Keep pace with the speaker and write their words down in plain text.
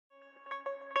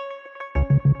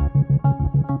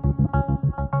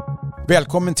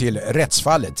Välkommen till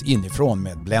Rättsfallet inifrån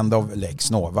med Blend of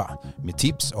Lex Nova med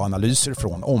tips och analyser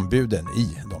från ombuden i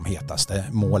de hetaste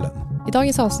målen. I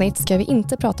dagens avsnitt ska vi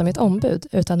inte prata med ett ombud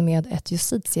utan med ett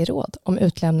justitieråd om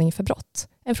utlämning för brott.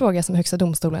 En fråga som Högsta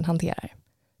domstolen hanterar.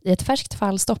 I ett färskt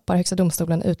fall stoppar Högsta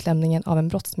domstolen utlämningen av en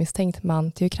brottsmisstänkt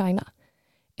man till Ukraina.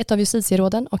 Ett av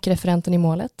justitieråden och referenten i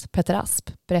målet, Peter Asp,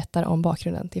 berättar om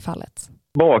bakgrunden till fallet.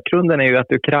 Bakgrunden är ju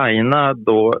att Ukraina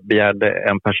då begärde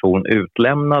en person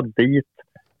utlämnad dit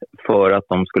för att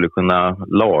de skulle kunna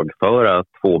lagföra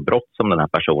 2 brott som den här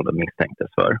personen misstänktes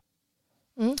för.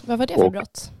 Vad var det för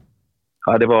brott?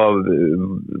 Ja, det var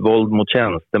våld mot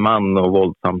tjänsteman och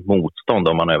våldsamt motstånd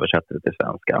om man översätter det till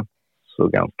svenska. Så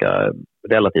ganska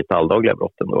relativt alldagliga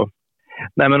brotten då.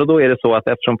 Nej, men då är det så att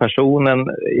eftersom personen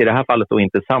i det här fallet då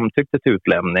inte samtyckte till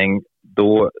utlämning,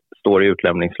 då står i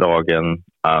utlämningslagen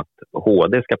att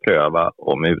HD ska pröva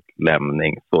om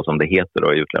utlämning, så som det heter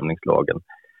då i utlämningslagen,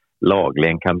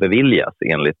 lagligen kan beviljas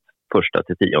enligt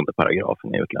 1-10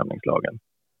 paragrafen i utlämningslagen.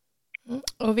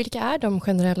 Och vilka är de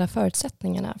generella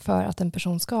förutsättningarna för att en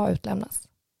person ska utlämnas?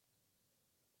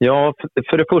 Ja,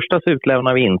 för det första så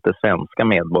utlämnar vi inte svenska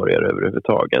medborgare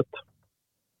överhuvudtaget.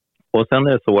 Och sen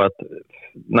är det så att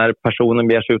när personen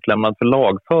begärs utlämnad för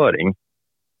lagföring,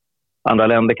 andra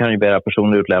länder kan ju begära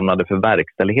personer utlämnade för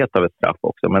verkställighet av ett straff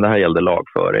också, men det här gällde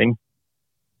lagföring.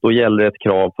 Då gäller ett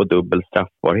krav på dubbel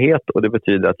straffbarhet, och det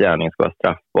betyder att gärningen ska vara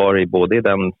straffbar i både i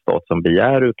den stat som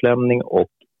begär utlämning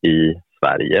och i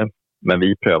Sverige. Men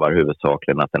vi prövar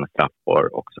huvudsakligen att den är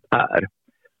straffbar också här.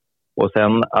 Och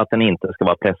sen att den inte ska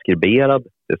vara preskriberad,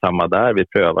 det är samma där. Vi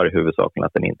prövar huvudsakligen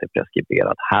att den inte är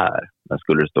preskriberad här. Men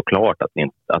skulle det stå klart att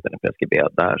den är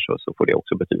preskriberad där så får det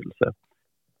också betydelse.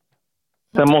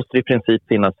 Sen måste det i princip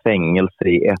finnas fängelse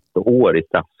i 1 år i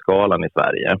straffskalan i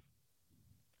Sverige.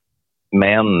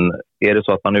 Men är det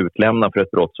så att man utlämnar för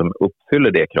ett brott som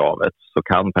uppfyller det kravet, så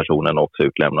kan personen också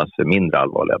utlämnas för mindre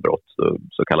allvarliga brott,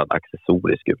 så kallad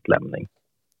accessorisk utlämning.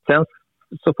 Sen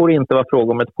så får det inte vara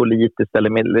fråga om ett politiskt eller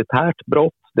militärt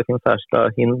brott. Det finns särskilda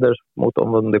hinder mot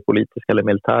om det är politiska eller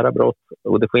militära brott.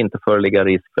 Och det får inte föreligga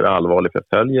risk för allvarlig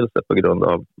förföljelse på grund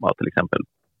av till exempel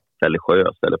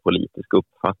religiös eller politisk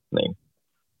uppfattning.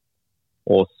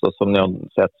 Och så, som ni har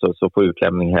sett så får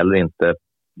utlämning heller inte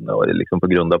liksom på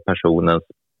grund av personens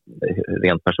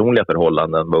rent personliga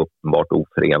förhållanden vara uppenbart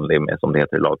oförenlig med, som det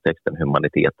heter i lagtexten,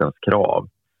 humanitetens krav.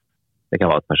 Det kan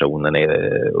vara att personen är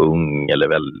ung eller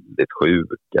väldigt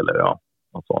sjuk eller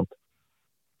något sånt.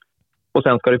 Och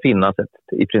sen ska det finnas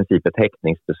i princip ett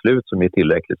häktningsbeslut som är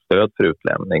tillräckligt stöd för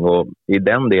utlämning. Och i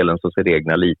den delen så ser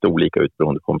reglerna lite olika ut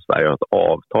beroende på om Sverige har ett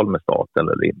avtal med staten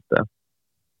eller inte.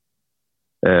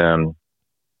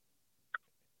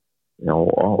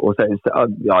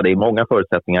 Det är många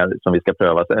förutsättningar som vi ska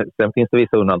pröva. Sen finns det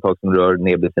vissa undantag som rör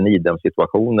nebis in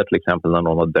idem-situationer, till exempel när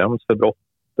någon har dömts för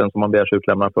brotten som man begärs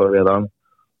utlämna för redan.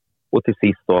 Och till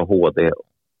sist då har HD,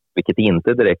 vilket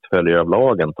inte direkt följer av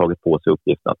lagen, tagit på sig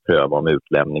uppgiften att pröva om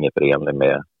utlämning är förenlig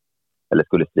med eller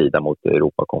skulle strida mot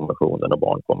Europakonventionen och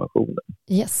barnkonventionen.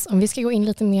 Yes, om vi ska gå in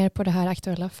lite mer på det här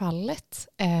aktuella fallet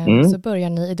så börjar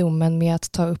ni i domen med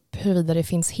att ta upp huruvida det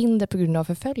finns hinder på grund av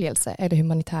förföljelse eller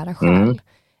humanitära skäl.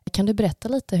 Kan du berätta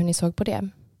lite hur ni såg på det?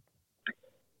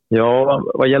 Ja,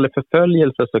 vad gäller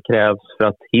förföljelse så krävs för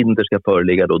att hinder ska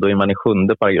föreligga då är man i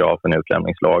 7:e paragrafen i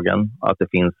utlämningslagen att det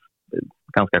finns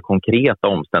ganska konkreta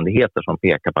omständigheter som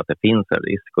pekar på att det finns en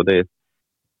risk, och det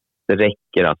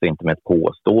räcker alltså inte med ett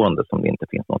påstående som det inte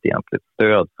finns något egentligt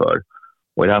stöd för.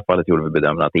 Och i det här fallet gjorde vi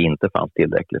bedömningen att det inte fanns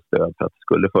tillräckligt stöd för att det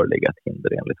skulle föreligga ett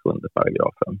hinder enligt 7:e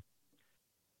paragrafen.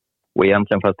 Och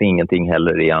egentligen fanns det ingenting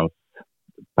heller i hans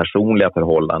personliga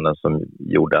förhållanden som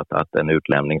gjorde att en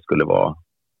utlämning skulle vara,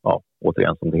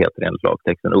 återigen som det heter enligt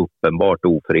lagtexten, uppenbart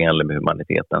oförenlig med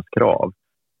humanitetens krav.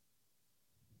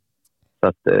 Så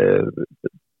att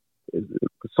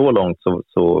så långt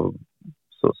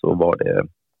så var det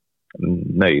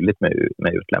möjligt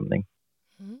med utlämning.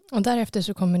 Och därefter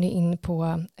så kommer ni in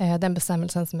på den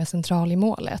bestämmelsen som är central i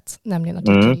målet, nämligen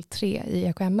artikel 3 i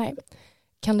EKMR.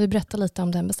 Kan du berätta lite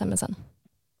om den bestämmelsen?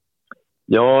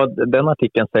 Ja, den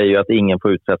artikeln säger ju att ingen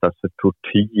får utsättas för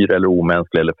tortyr eller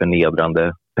omänsklig eller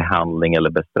förnedrande behandling eller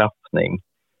bestraffning.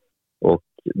 Och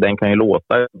den kan ju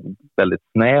låta väldigt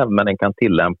snäv, men den kan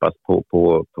tillämpas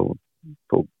på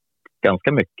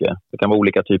ganska mycket. Det kan vara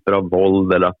olika typer av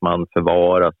våld eller att man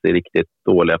förvaras i riktigt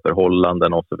dåliga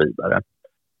förhållanden och så vidare.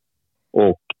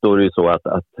 Och då är det ju så att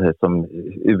som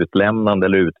utlämnande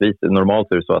eller utvisning,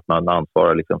 normalt är det så att man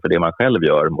ansvarar liksom för det man själv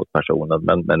gör mot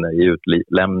personen, men i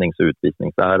utlämnings- och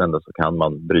utvisningsärenden så kan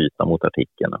man bryta mot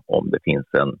artikeln om det finns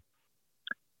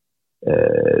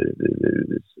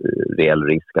reell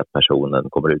risk att personen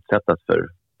kommer utsättas för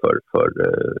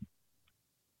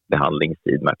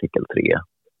behandlingstid med artikel 3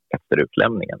 efter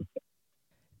utlämningen.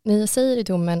 Ni säger i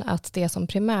domen att det som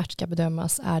primärt ska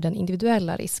bedömas är den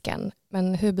individuella risken,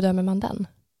 men hur bedömer man den?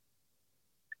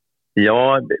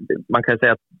 Ja, man kan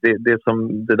säga att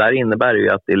det där innebär ju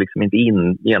att det är liksom inte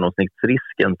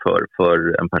genomsnittsrisken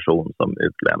för en person som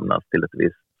utlämnas till ett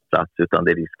visst plats, utan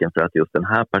det är risken för att just den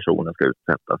här personen ska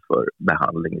utsättas för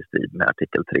behandling i strid med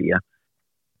artikel 3.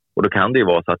 Och då kan det ju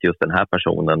vara så att just den här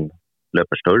personen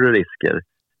löper större risker,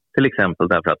 till exempel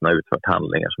därför att den har utfört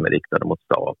handlingar som är riktade mot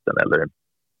staten eller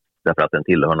därför att den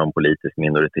tillhör någon politisk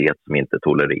minoritet som inte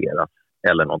tolereras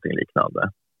eller någonting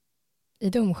liknande. I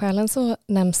domskälen så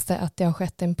nämns det att det har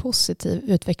skett en positiv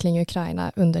utveckling i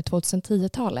Ukraina under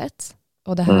 2010-talet.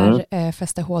 Och det här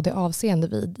fäster HD avseende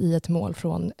vid i ett mål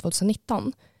från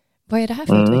 2019. Vad är det här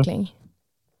för utveckling?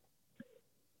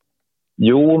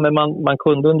 Jo, men man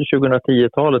kunde under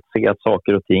 2010-talet se att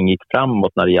saker och ting gick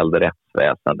framåt när det gällde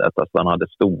rättsväsendet. Alltså man hade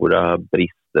stora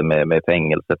brister med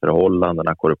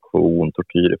fängelseförhållandena, korruption,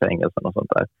 tortyr i fängelsen och sånt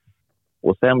där.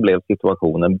 Och sen blev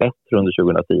situationen bättre under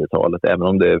 2010-talet, även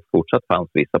om det fortsatt fanns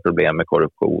vissa problem med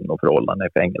korruption och förhållanden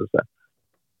i fängelse.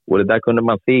 Och det där kunde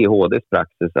man se i HDs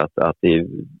praxis att i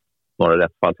några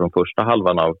rättsfall från första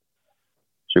halvan av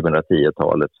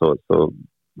 2010-talet så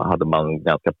hade man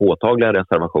ganska påtagliga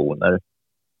reservationer.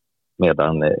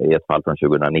 Medan i ett fall från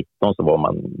 2019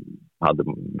 så hade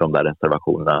de där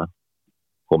reservationerna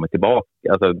kommit tillbaka,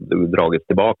 alltså dragits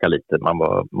tillbaka lite.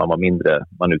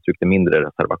 Man uttryckte mindre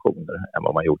reservationer än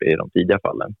vad man gjorde i de tidiga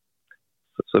fallen.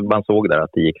 Så man såg där att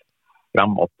det gick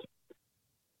framåt.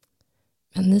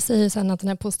 Men ni säger sedan att den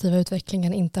här positiva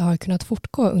utvecklingen inte har kunnat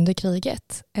fortgå under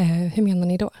kriget. Hur menar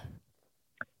ni då?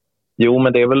 Jo,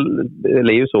 men det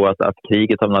är ju så att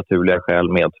kriget av naturliga skäl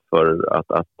medför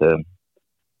att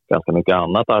ganska mycket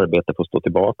annat arbete får stå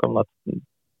tillbaka.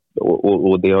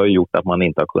 Och det har ju gjort att man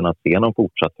inte har kunnat se någon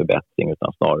fortsatt förbättring,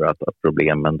 utan snarare att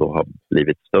problemen då har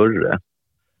blivit större.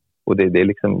 Och det är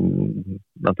liksom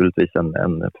naturligtvis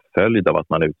en följd av att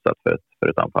man är utsatt för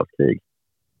ett anfallskrig.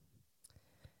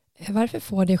 Varför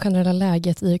får det generella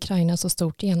läget i Ukraina så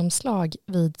stort genomslag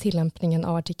vid tillämpningen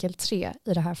av artikel 3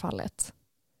 i det här fallet?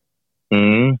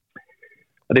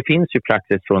 Det finns ju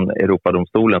praxis från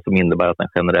Europadomstolen som innebär att den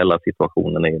generella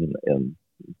situationen i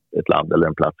ett land eller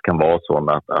en plats kan vara sån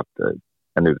att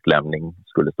en utlämning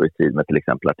skulle stå i strid med till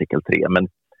exempel artikel 3.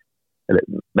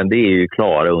 Men det är ju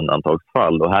klara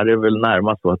undantagsfall, och här är det väl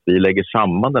närmast så att vi lägger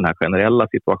samman den här generella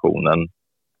situationen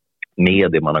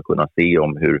med det man har kunnat se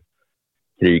om hur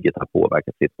kriget har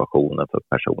påverkat situationen för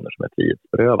personer som är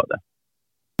frihetsberövade.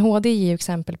 HD ger ju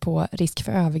exempel på risk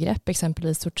för övergrepp,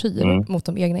 exempelvis tortyr mot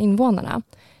de egna invånarna.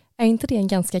 Är inte det en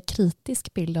ganska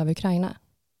kritisk bild av Ukraina?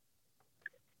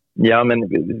 Ja, men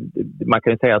man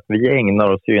kan ju säga att vi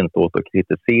ägnar oss ju inte åt att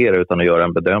kritisera utan att göra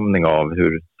en bedömning av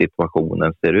hur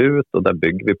situationen ser ut, och där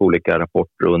bygger vi på olika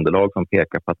rapporter och underlag som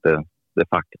pekar på att det de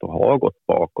facto har gått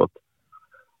bakåt.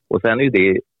 Och sen är ju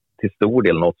det till stor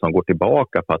del något som går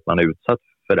tillbaka på att man är utsatt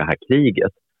för det här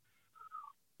kriget.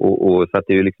 Och så att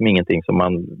det är ju liksom ingenting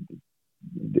som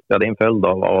det är en följd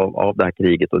av det här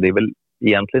kriget, och det är väl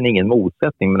egentligen ingen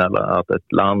motsättning mellan att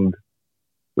ett land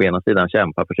å ena sidan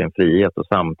kämpar för sin frihet och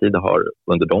samtidigt har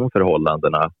under de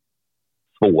förhållandena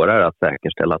svårare att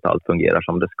säkerställa att allt fungerar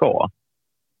som det ska.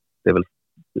 Det är väl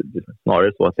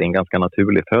snarare så att det är en ganska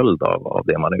naturlig följd av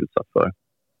det man är utsatt för.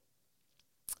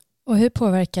 Och hur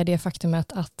påverkar det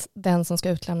faktumet att den som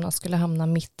ska utlämnas skulle hamna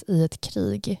mitt i ett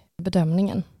krig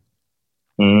bedömningen?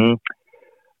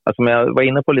 Alltså, som jag var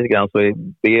inne på lite grann, så är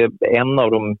det en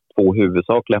av de två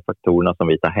huvudsakliga faktorerna som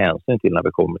vi tar hänsyn till när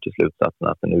vi kommer till slutsatsen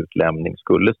att en utlämning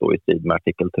skulle stå i strid med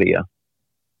artikel 3.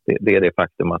 Det är det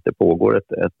faktum att det pågår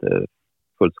ett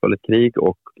fullskaligt krig,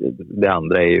 och det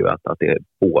andra är ju att det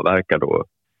påverkar då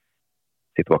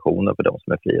situationen för de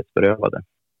som är frihetsberövade.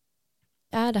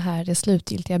 Är det här det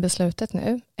slutgiltiga beslutet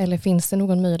nu, eller finns det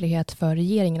någon möjlighet för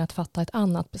regeringen att fatta ett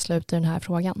annat beslut i den här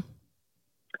frågan?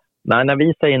 Nej, när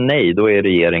vi säger nej, då är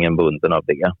regeringen bunden av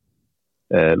det.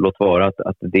 Låt vara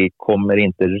att det kommer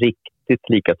inte riktigt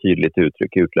lika tydligt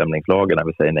uttryck i utlämningslagen när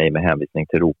vi säger nej med hänvisning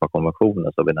till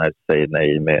Europakonventionen, så vi säger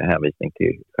nej med hänvisning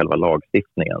till själva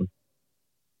lagstiftningen.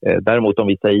 Däremot om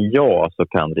vi säger ja, så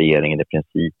kan regeringen i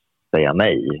princip säga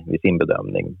nej vid sin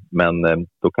bedömning. Men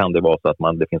då kan det vara så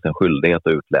att det finns en skyldighet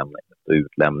att utlämna ett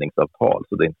utlämningsavtal,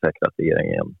 så det är inte säkert att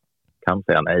regeringen kan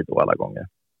säga nej då alla gånger.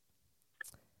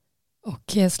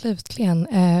 Och slutligen,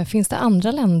 finns det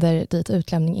andra länder dit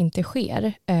utlämning inte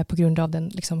sker på grund av den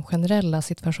liksom generella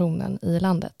situationen i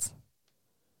landet?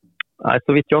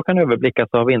 Så vitt jag kan överblicka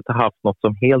så har vi inte haft något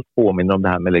som helt påminner om det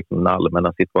här med liksom den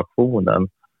allmänna situationen.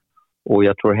 Och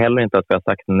jag tror heller inte att vi har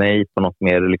sagt nej på något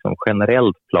mer liksom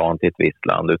generellt plan till ett visst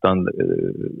land, utan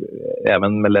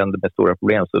även med länder med stora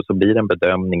problem så blir det en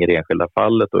bedömning i det enskilda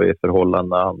fallet, och är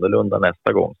förhållandena annorlunda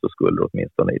nästa gång så skulle det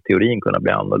åtminstone i teorin kunna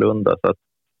bli annorlunda. Så att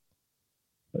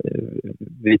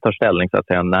vi tar ställning så att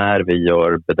säga när vi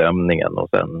gör bedömningen, och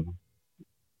sen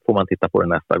får man titta på det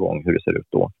nästa gång hur det ser ut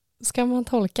då. Ska man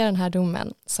tolka den här domen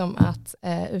som att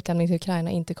utlämning till Ukraina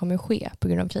inte kommer att ske på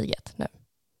grund av kriget nu?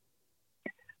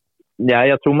 Ja,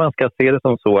 jag tror man ska se det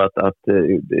som så att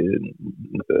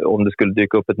om det skulle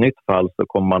dyka upp ett nytt fall så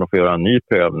kommer man att få göra en ny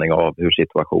prövning av hur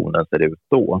situationen ser ut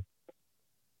då.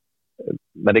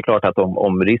 Men det är klart att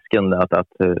om risken att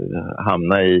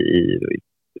hamna i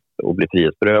och bli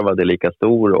frihetsberövad är lika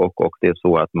stor, och det är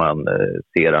så att man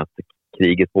ser att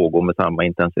kriget pågår med samma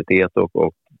intensitet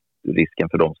och risken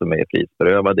för de som är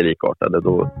frihetsberövade är likartade,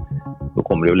 då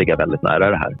kommer det att ligga väldigt nära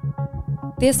det här.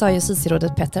 Det sa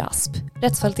Justitierådet Petter Asp.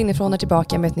 Rättsfallet inifrån är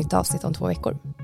tillbaka med ett nytt avsnitt om 2 veckor.